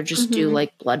they'd rather just do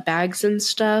like blood bags and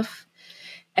stuff.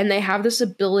 And they have this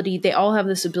ability, they all have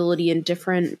this ability in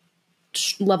different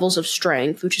levels of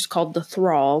strength, which is called the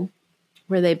thrall,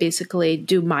 where they basically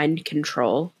do mind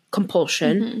control,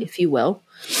 compulsion, if you will.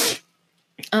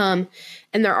 And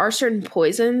there are certain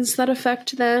poisons that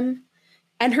affect them.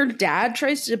 And her dad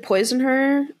tries to poison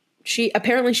her. She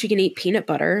can eat peanut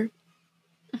butter.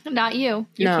 Not you.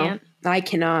 You can't. I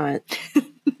cannot.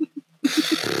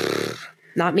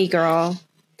 Not me, girl.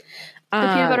 The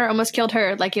peanut butter almost killed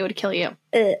her, like it would kill you.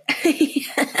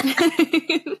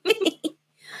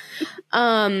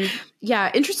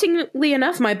 Yeah, interestingly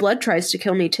enough, my blood tries to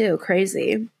kill me too.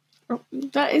 Crazy.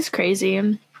 That is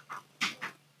crazy.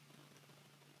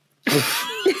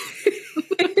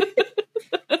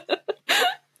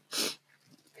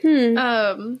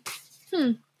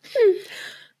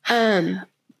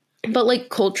 But like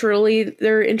culturally,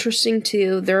 they're interesting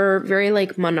too. They're very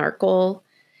like monarchical,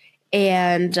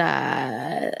 and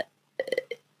the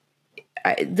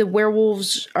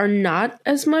werewolves are not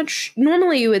as much.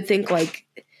 Normally, you would think like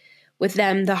with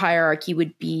them, the hierarchy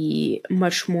would be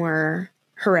much more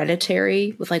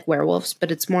hereditary with like werewolves,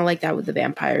 but it's more like that with the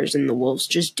vampires, and the wolves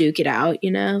just duke it out,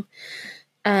 you know?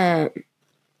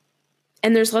 And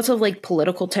there's lots of like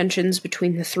political tensions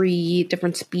between the three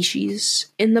different species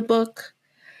in the book.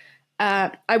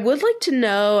 I would like to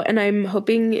know, and I'm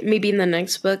hoping maybe in the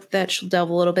next book that she'll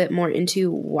delve a little bit more into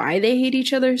why they hate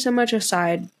each other so much,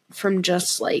 aside from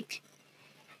just like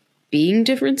being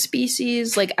different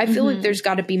species. Like, I feel like there's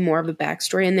got to be more of a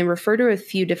backstory, and they refer to a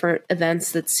few different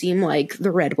events that seem like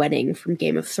the Red Wedding from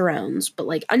Game of Thrones, but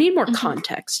like I need more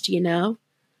context, you know?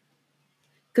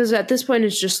 Because at this point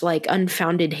it's just like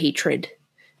unfounded hatred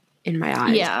in my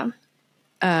eyes. Yeah.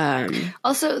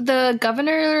 Also, the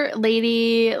governor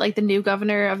lady, like the new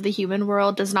governor of the human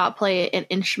world, does not play an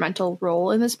instrumental role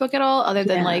in this book at all, other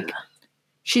than like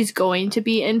she's going to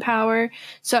be in power.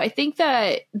 So I think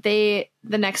that the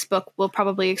next book will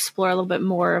probably explore a little bit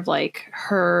more of like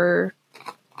her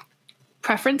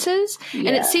preferences. And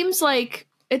it seems like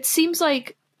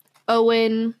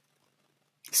Owen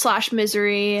 /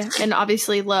 Misery and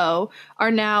obviously Lo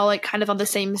are now like kind of on the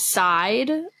same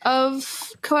side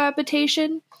of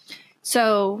cohabitation.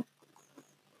 So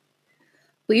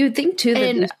well, you would think too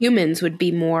that the humans would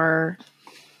be more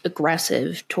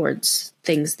aggressive towards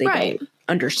things they don't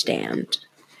understand.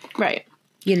 Right.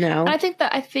 You know? And I think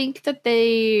that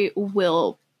they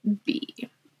will be.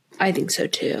 I think so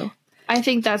too. I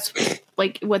think that's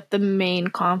like what the main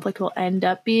conflict will end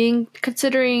up being,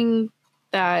 considering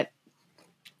that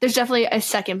there's definitely a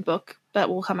second book that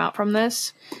will come out from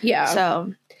this. Yeah.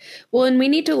 So, well, and we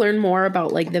need to learn more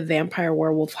about like the vampire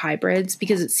werewolf hybrids,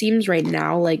 because it seems right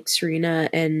now like Serena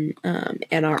and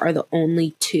Anna are the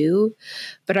only two,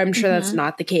 but I'm sure that's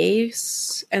not the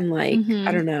case. And like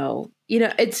I don't know, you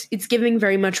know, it's giving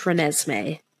very much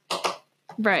Renesmee,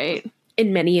 right?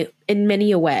 In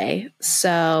many a way.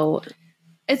 So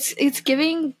it's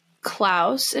giving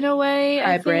Klaus in a way.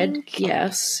 Hybrid, I think.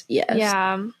 yes,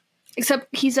 yeah.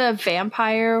 Except he's a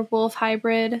vampire wolf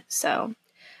hybrid, so.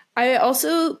 I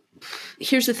also,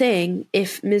 here's the thing,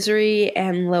 if Misery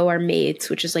and Lo are mates,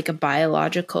 which is like a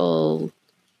biological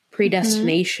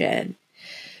predestination,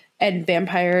 and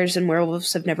vampires and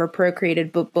werewolves have never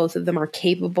procreated, but both of them are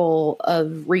capable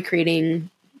of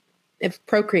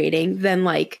procreating, then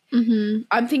like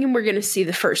I'm thinking we're gonna see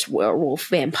the first werewolf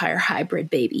vampire hybrid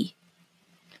baby.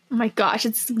 Oh my gosh,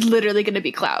 it's literally gonna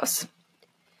be Klaus.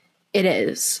 It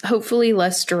is. Hopefully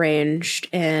less deranged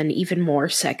and even more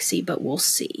sexy, but we'll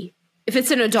see. If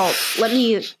it's an adult, let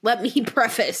me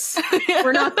preface.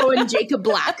 We're not going Jacob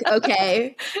Black,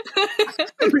 okay?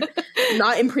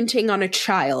 Not imprinting on a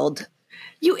child.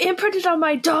 You imprinted on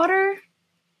my daughter?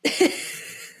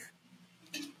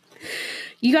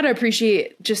 You gotta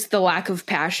appreciate just the lack of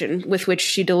passion with which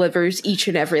she delivers each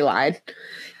and every line.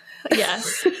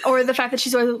 Yes. Or the fact that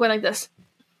she's always going like this.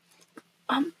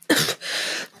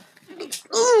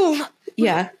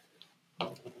 Yeah.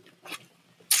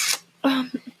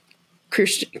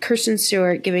 Kristen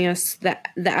Stewart giving us the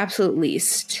absolute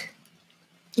least.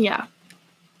 Yeah.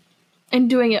 And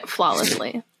doing it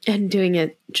flawlessly. And doing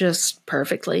it just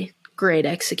perfectly. Great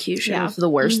execution of the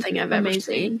worst thing I've ever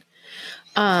seen.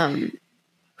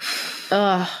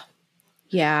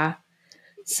 Yeah.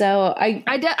 So I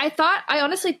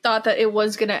honestly thought that it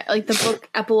was gonna, like, the book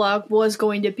epilogue was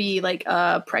going to be like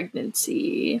a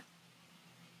pregnancy.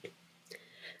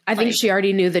 I think she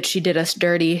already knew that she did us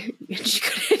dirty. She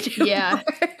couldn't do more.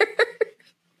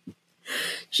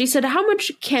 She said, "How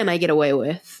much can I get away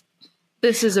with?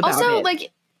 This is about also, it."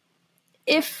 Like,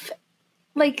 if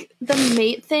like the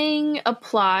mate thing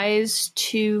applies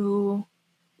to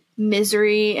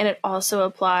Misery and it also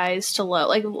applies to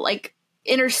like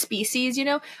interspecies, you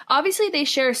know, obviously they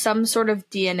share some sort of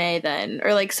DNA then,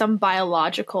 or like some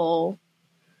biological.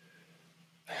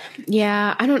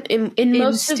 Yeah, I don't. In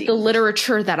most of the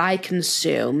literature that I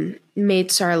consume,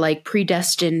 mates are like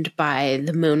predestined by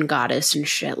the moon goddess and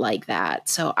shit like that.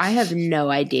 So I have no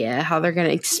idea how they're going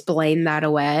to explain that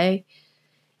away,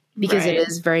 because it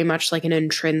is very much like an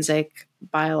intrinsic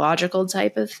biological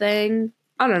type of thing.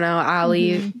 I don't know,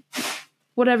 Ali.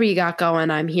 Whatever you got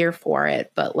going, I'm here for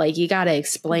it. But like, you got to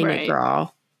explain it,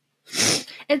 girl.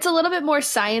 It's a little bit more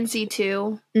sciencey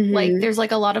too. Like, there's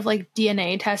like a lot of like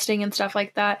DNA testing and stuff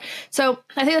like that. So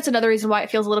I think that's another reason why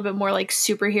it feels a little bit more like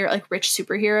superhero, like rich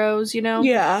superheroes, you know?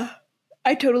 Yeah,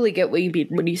 I totally get what you mean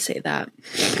when you say that.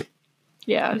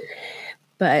 Yeah,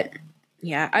 but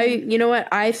yeah, you know what?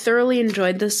 I thoroughly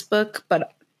enjoyed this book,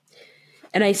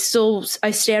 and I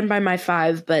stand by my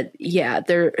 5. But yeah,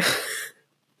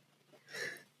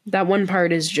 that one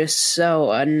part is just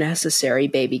so unnecessary,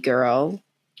 baby girl.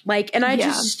 Like, and I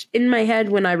just, in my head,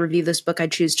 when I review this book, I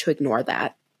choose to ignore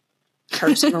that,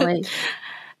 personally.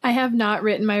 I have not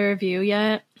written my review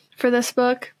yet for this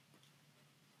book.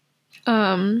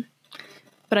 But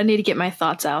I need to get my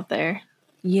thoughts out there.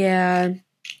 Yeah,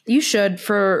 you should,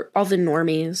 for all the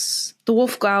normies. The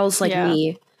wolf gals like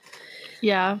me.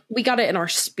 Yeah. We got it in our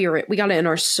spirit. We got it in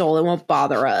our soul. It won't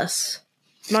bother us.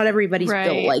 Not everybody's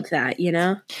built like that, you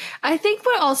know? I think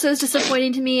what also is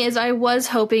disappointing to me is I was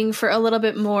hoping for a little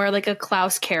bit more like a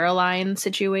Klaus Caroline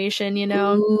situation, you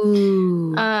know?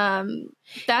 Ooh.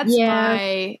 That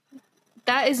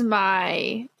is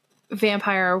my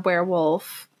vampire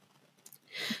werewolf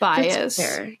bias.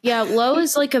 Yeah, Lo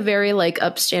is like a very like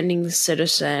upstanding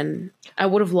citizen. I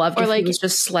would have loved if he was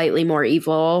just slightly more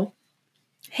evil.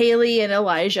 Haley and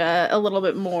Elijah a little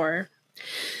bit more.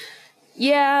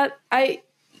 Yeah,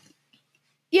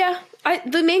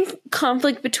 the main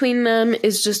conflict between them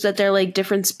is just that they're like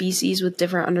different species with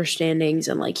different understandings,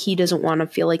 and like he doesn't want to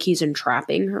feel like he's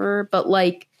entrapping her, but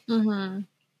like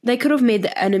they could have made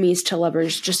the enemies to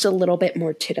lovers just a little bit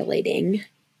more titillating.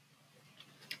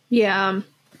 Yeah.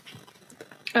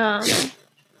 That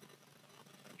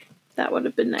would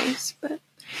have been nice, but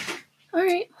all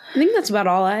right. I think that's about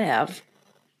all I have.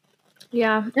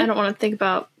 Yeah, I don't want to think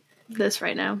about this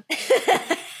right now.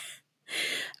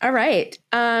 All right.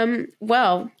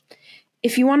 Well,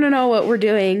 if you want to know what we're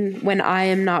doing when I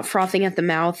am not frothing at the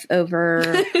mouth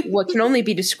over what can only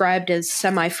be described as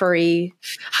semi-furry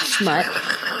smut,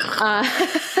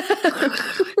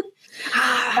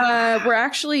 we're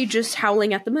actually just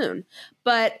howling at the moon.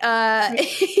 But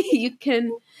you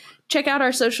can check out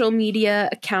our social media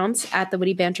accounts at the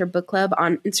Witty Banter Book Club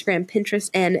on Instagram, Pinterest,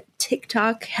 and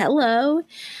TikTok. Hello.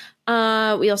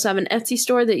 We also have an Etsy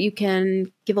store that you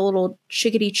can give a little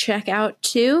chickadee check out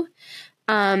to.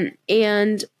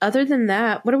 And other than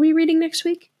that, what are we reading next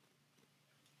week?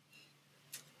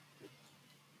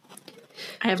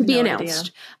 I have to be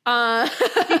announced. To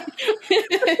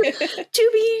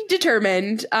be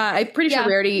determined. I'm pretty sure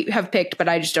we already have picked, but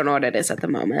I just don't know what it is at the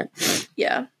moment.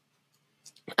 Yeah.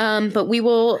 But we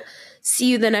will see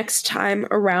you the next time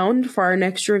around for our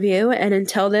next review. And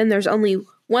until then, there's only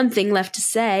one thing left to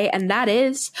say, and that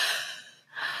is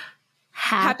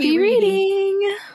happy reading.